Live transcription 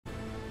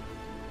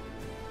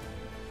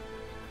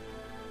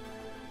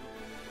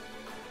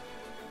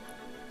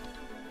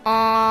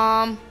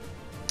Yeah,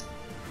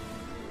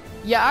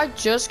 I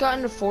just got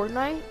into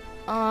Fortnite.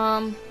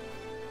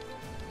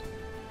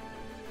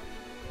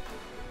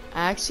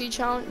 Axie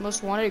challenge,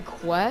 most wanted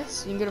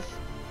quest. You can get a.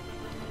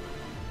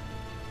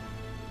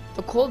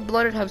 The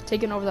cold-blooded have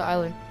taken over the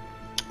island.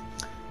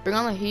 Bring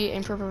on the heat,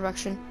 aim for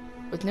perfection.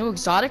 With new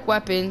exotic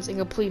weapons and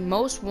complete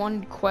most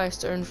wanted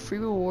quests, earn free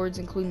rewards,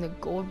 including the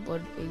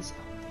gold-blooded ace.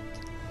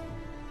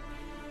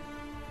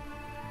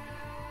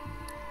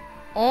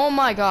 Oh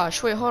my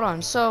gosh! Wait, hold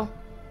on. So,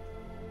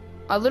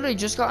 I literally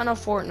just got into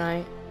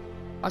Fortnite.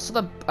 I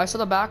saw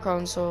the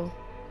background, so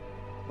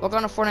I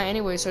got into Fortnite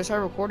anyway. So I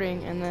started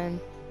recording, and then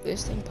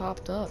this thing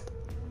popped up.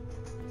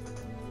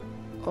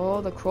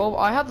 Oh, the crowbar.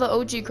 I have the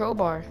OG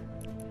crowbar.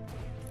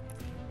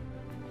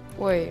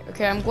 Wait,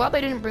 okay, I'm glad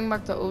they didn't bring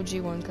back the OG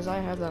one, because I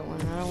have that one.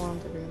 I don't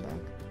want them to bring it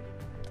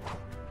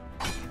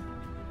back.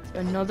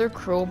 Another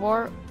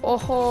crowbar?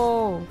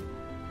 Oh!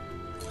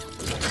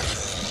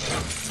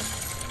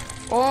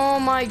 Oh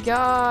my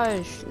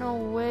gosh! No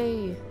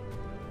way.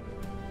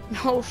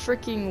 No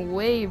freaking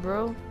way,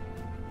 bro.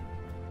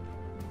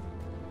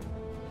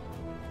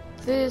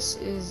 This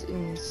is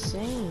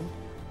insane.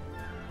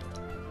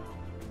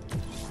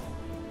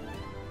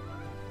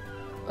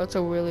 That's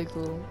a really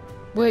cool.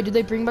 Wait, did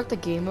they bring back the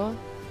game mode?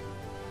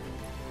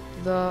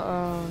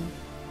 The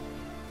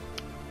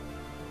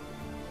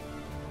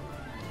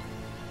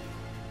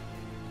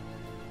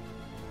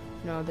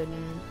no, they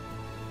didn't.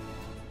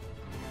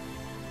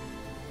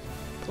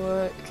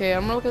 But okay,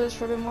 I'm gonna look at this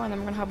for a bit more, and then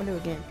we're gonna hop into a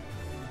game.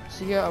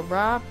 So you get a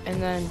wrap,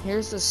 and then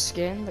here's the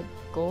skin, the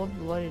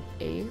gold-blooded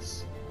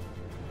ace.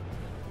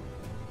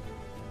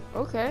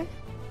 Okay.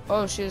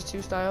 Oh, she has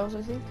 2 styles,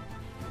 I think.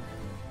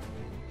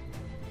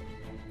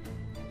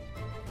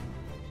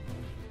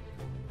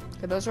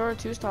 Okay, those are our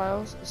 2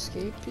 styles.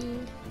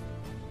 Escapee.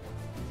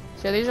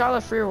 So yeah, these are all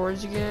the free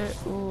rewards you get.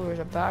 Ooh, there's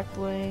a back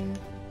bling.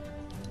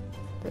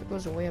 That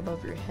goes way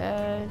above your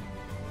head.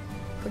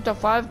 Picked up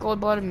 5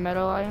 gold-blooded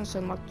metal items to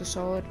unlock the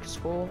solid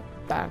skull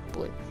back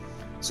bling.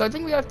 So I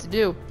think we have to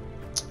do.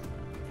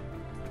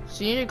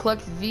 So you need to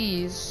collect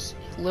these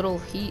little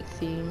heat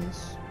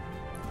things.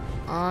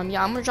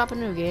 Yeah, I'm gonna drop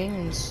into a game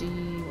and see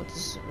what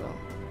this is about.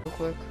 Real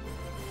quick.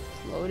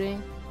 It's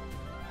loading.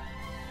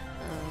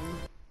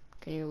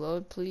 Can you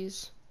load,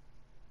 please?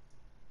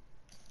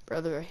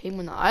 Brother, I hate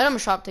when the item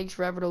shop takes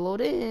forever to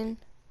load in.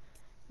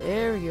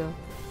 There we go.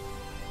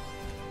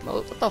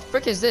 What the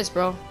frick is this,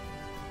 bro?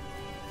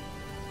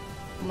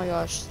 Oh my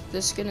gosh,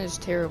 this skin is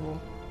terrible.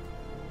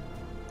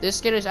 This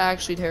skin is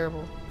actually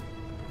terrible.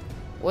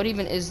 What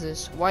even is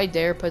this? Why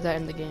dare put that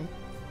in the game?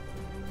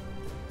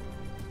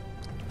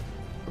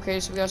 Okay,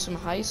 so we got some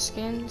heist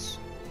skins.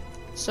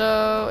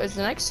 So, is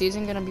the next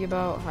season gonna be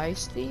about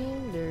heist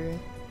themed,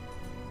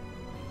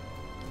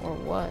 or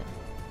what?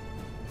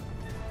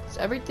 Is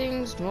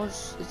everything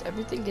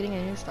getting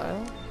a new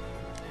style?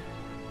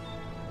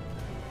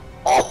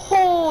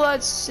 Oh,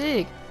 that's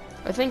sick!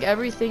 I think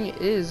everything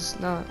is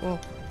not, well,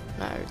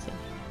 not everything.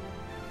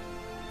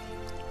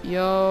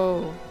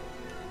 Yo.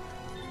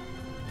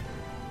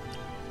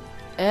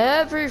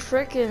 Every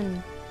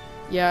frickin'.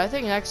 Yeah, I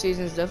think next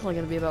season is definitely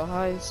gonna be about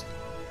heist.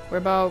 We're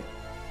about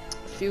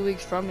a few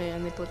weeks from it,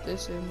 and they put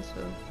this in,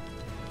 so.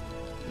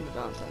 And the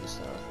Valentine's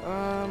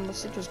stuff. Let's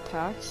see, just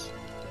packs.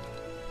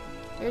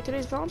 Hey,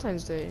 today's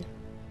Valentine's Day.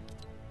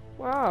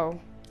 Wow.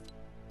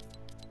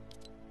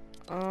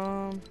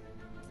 No,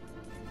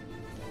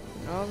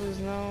 there's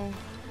no.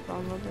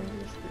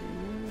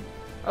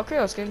 Okay,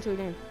 let's get into a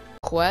game.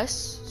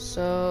 Quests.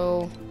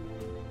 So,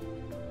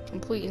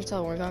 complete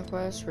intel workout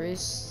quest.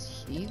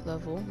 Race heat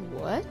level.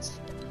 What?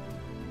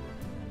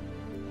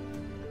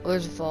 Oh,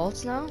 there's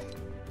vaults now?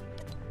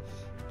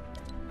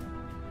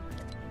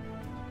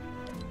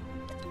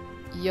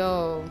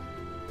 Yo.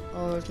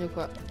 Oh, there's new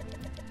quest.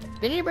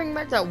 They need to bring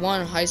back that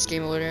one heist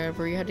game over there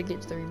where you had to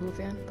get to the reboot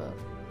van, but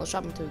let's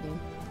shop into a game.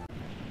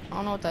 I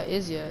don't know what that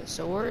is yet.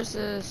 So where is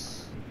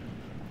this?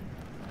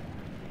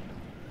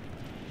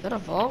 Is that a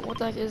vault? What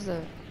the heck is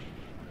that?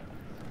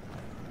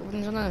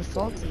 Opens on that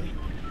faulty.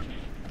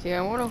 Okay,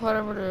 I wanna head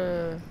over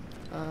to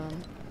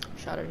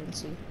Shattered and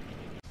see.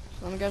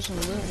 So let me get some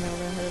loot and then we're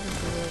gonna head over to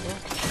the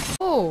vault.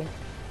 Oh!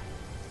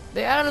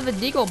 They added the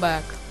deagle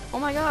back. Oh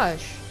my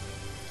gosh.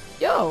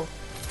 Yo!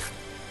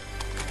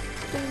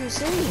 This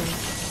is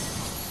insane.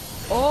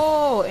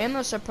 Oh, and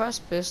the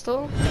suppressed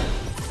pistol.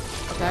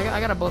 Okay, I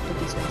gotta both put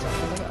these guys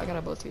out. I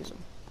gotta both use them.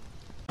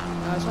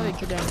 That's how they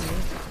kid down here.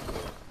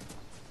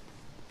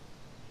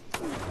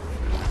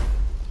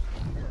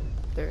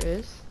 There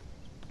is.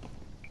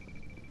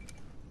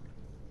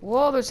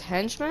 Whoa, there's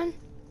henchmen?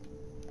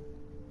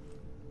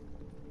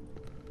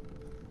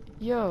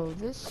 Yo,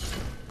 this.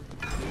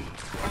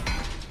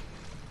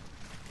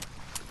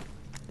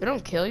 They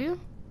don't kill you?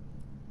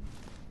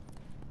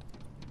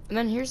 And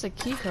then here's the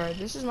key card.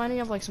 This is reminding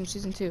me of like some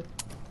season 2.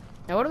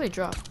 Now what do they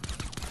drop?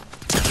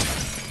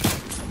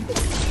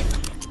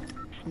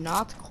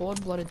 Not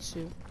cold-blooded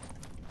suit.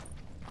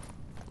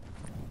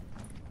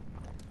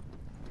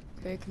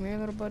 Okay, come here,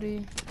 little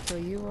buddy. Kill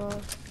you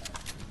off.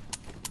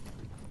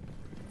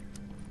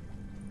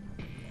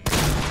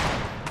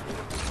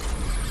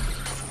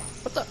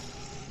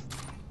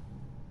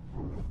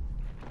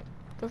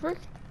 frick?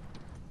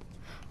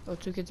 Oh,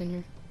 2 kids in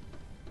here.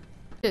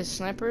 Is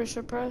sniper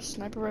suppressed?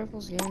 Sniper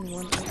rifles gain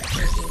 1.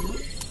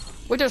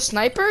 Wait, there's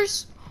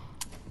snipers?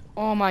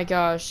 Oh my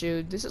gosh,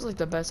 dude. This is like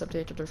the best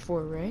update chapter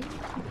 4, right?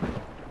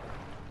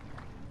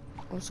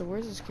 Oh, so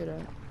where's this kid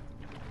at?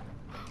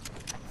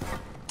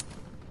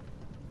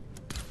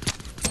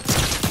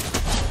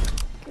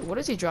 Okay, what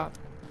does he drop?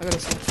 I gotta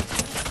see.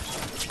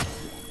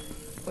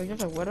 Oh, you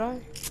have a wet eye?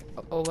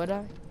 Oh, wet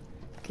eye?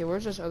 Okay,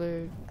 where's this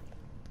other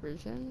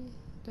person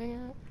thing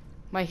at?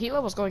 My heat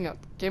level's going up.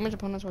 Damage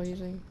opponents while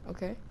using.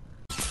 Okay.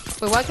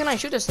 Wait, why can't I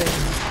shoot this thing?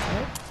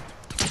 What?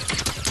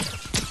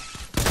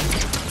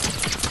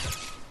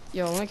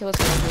 Yo, let me kill this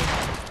guy.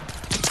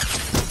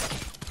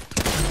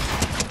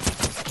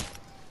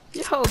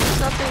 Yo,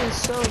 this update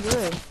is so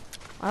good.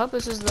 I hope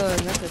this is the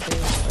next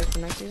update, like the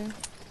next season.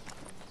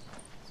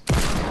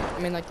 I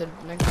mean, like the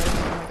next season.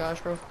 Oh my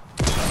gosh, bro.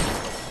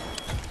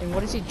 And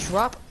what does he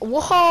drop?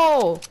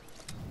 Whoa!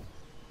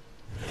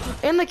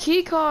 And the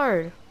key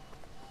card.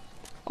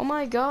 Oh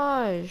my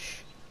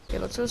gosh. Okay,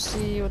 let's go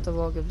see what the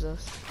vault gives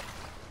us.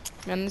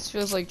 Man, this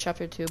feels like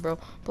chapter 2, bro.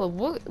 But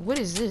what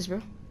is this,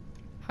 bro?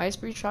 High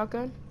speed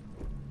shotgun.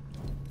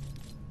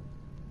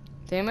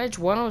 Damage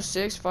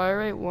 106, fire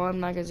rate 1,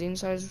 magazine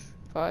size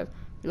 5,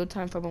 reload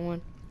time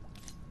 5.1.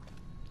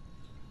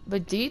 The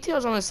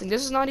details on this thing.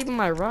 This is not even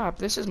my wrap.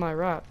 This is my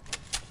wrap.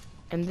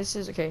 And this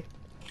is okay.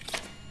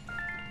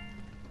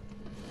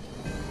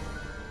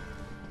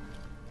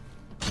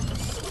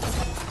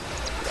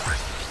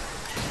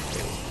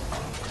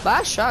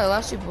 Last shot,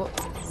 last 2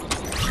 bullets.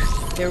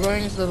 Okay, we're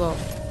going into the vault.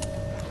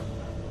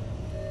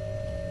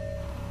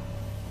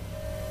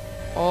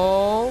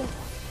 Oh.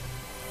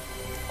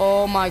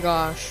 Oh my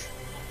gosh.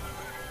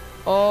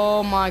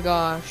 Oh my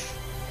gosh.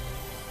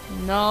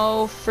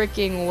 No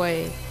freaking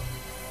way.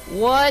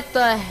 What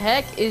the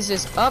heck is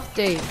this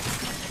update?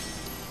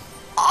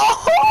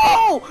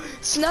 Oh!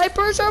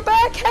 Snipers are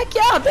back? Heck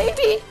yeah,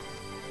 baby!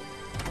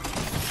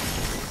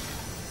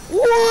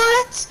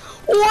 What?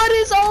 What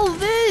is all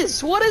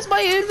this? What is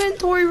my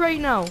inventory right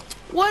now?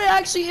 What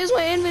actually is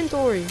my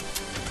inventory?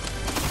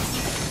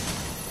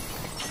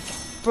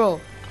 Bro,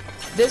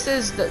 this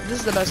is the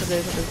best update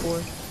I've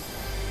before.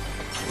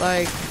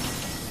 Like,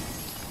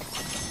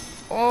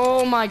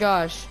 oh my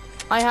gosh.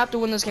 I have to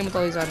win this game with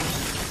all these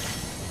items.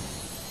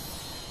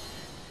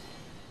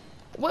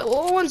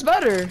 What one's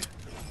better?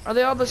 Are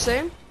they all the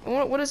same?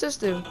 What does this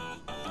do?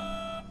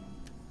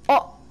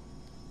 Oh.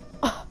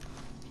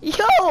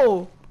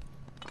 Yo!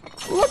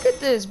 Look at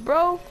this,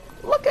 bro.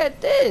 Look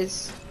at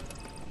this.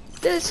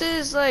 This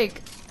is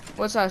like,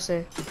 what's that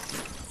say?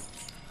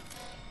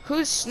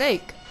 Who's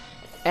Snake?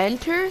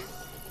 Enter?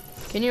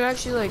 Can you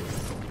actually like,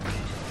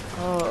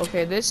 oh,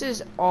 okay, this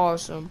is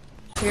awesome.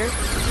 Here.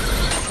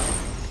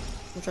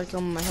 I'll try to kill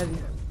him with my heavy.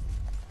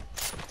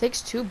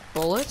 Takes 2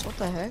 bullets? What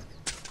the heck?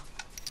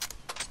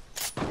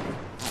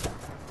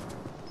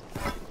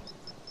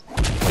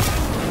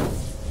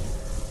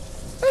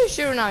 What are you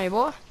shooting at me,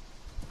 boy?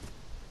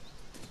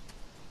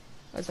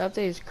 This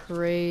update is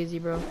crazy,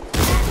 bro.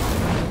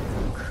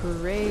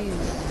 Crazy.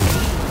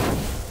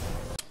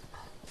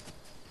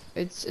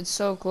 It's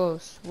so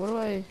close. What do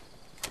I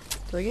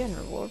get an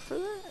reward for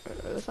that?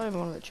 Or that's not even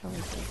one of the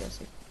challenges, I'm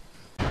guessing.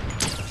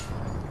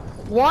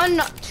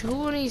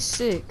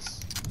 126.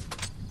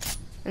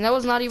 And that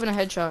was not even a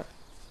headshot.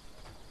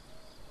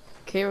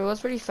 Okay, well,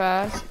 that's pretty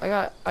fast.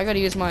 I gotta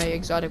use my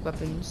exotic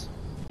weapons.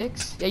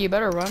 6? Yeah, you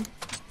better run.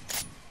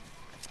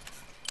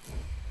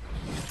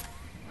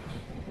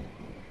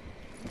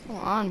 Come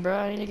on, bro.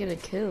 I need to get a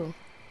kill.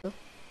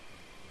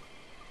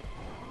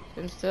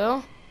 Stand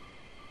still.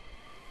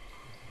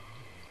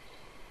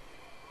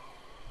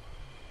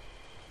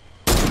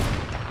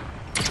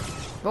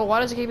 Bro, why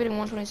does it keep hitting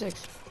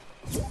 126?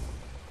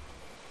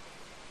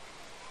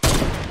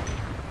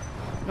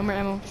 No more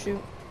ammo.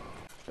 Shoot.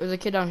 There's a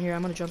kid down here.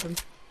 I'm gonna jump him.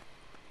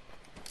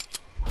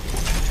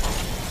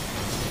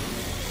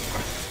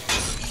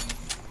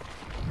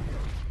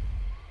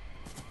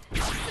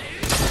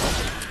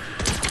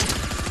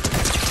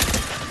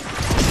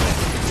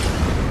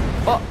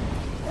 Oh!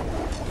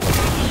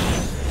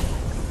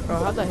 Bro,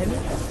 how'd that hit me?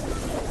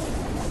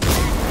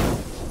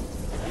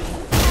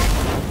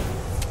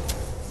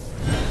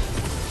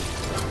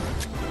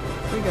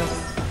 Here we go.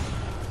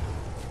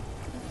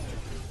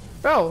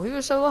 Bro, he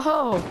was so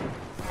low.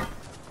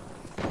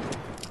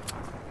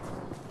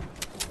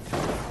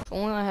 If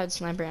only I had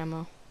sniper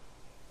ammo.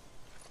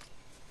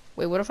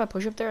 Wait, what if I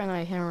push up there and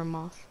I hammer him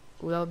off?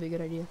 Ooh, that would be a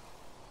good idea.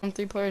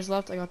 3 players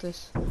left. I got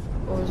this.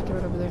 Oh, there's a kid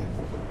right over there.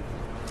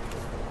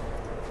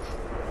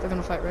 They're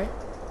gonna fight, right?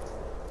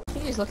 I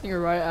think he's looking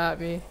right at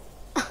me.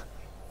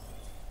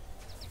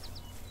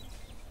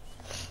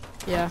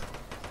 Yeah.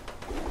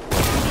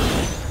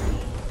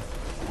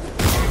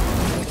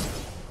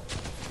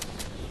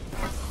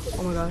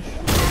 Oh my gosh.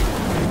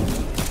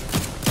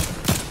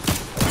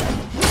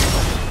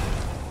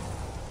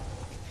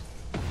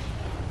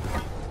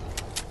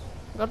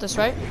 Got this,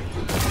 right?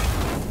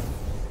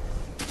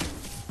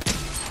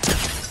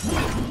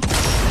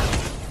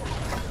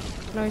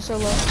 No, he's so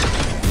low.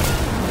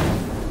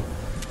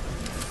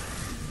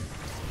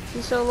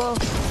 He's so low.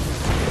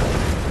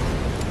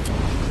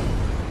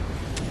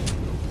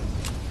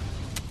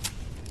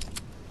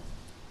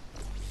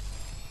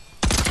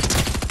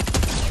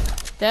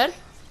 Dead?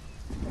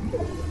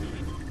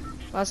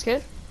 Last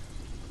kid?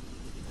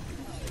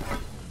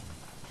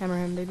 Hammer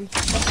him, baby.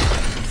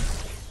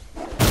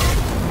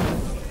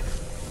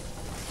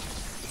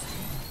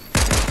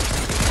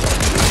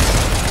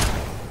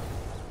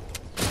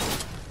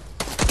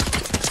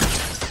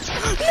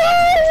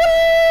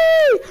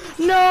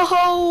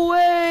 No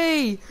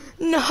way!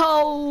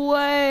 No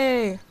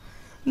way!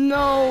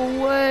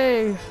 No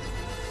way!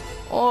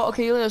 Oh,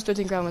 okay, you only has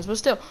 13 comments, but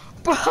still.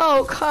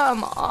 Bro,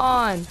 come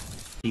on!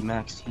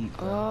 Max heat,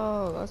 bro.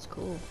 Oh, that's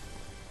cool.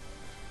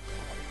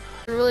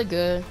 Really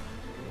good.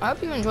 I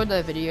hope you enjoyed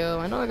that video.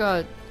 I know I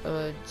got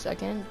a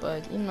second,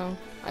 but you know,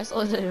 I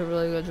still did a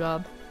really good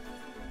job.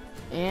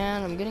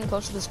 And I'm getting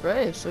close to the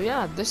spray. So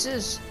yeah, this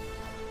is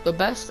the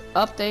best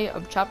update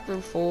of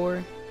chapter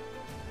 4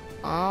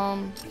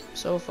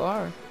 so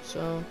far.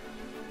 So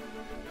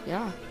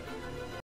yeah.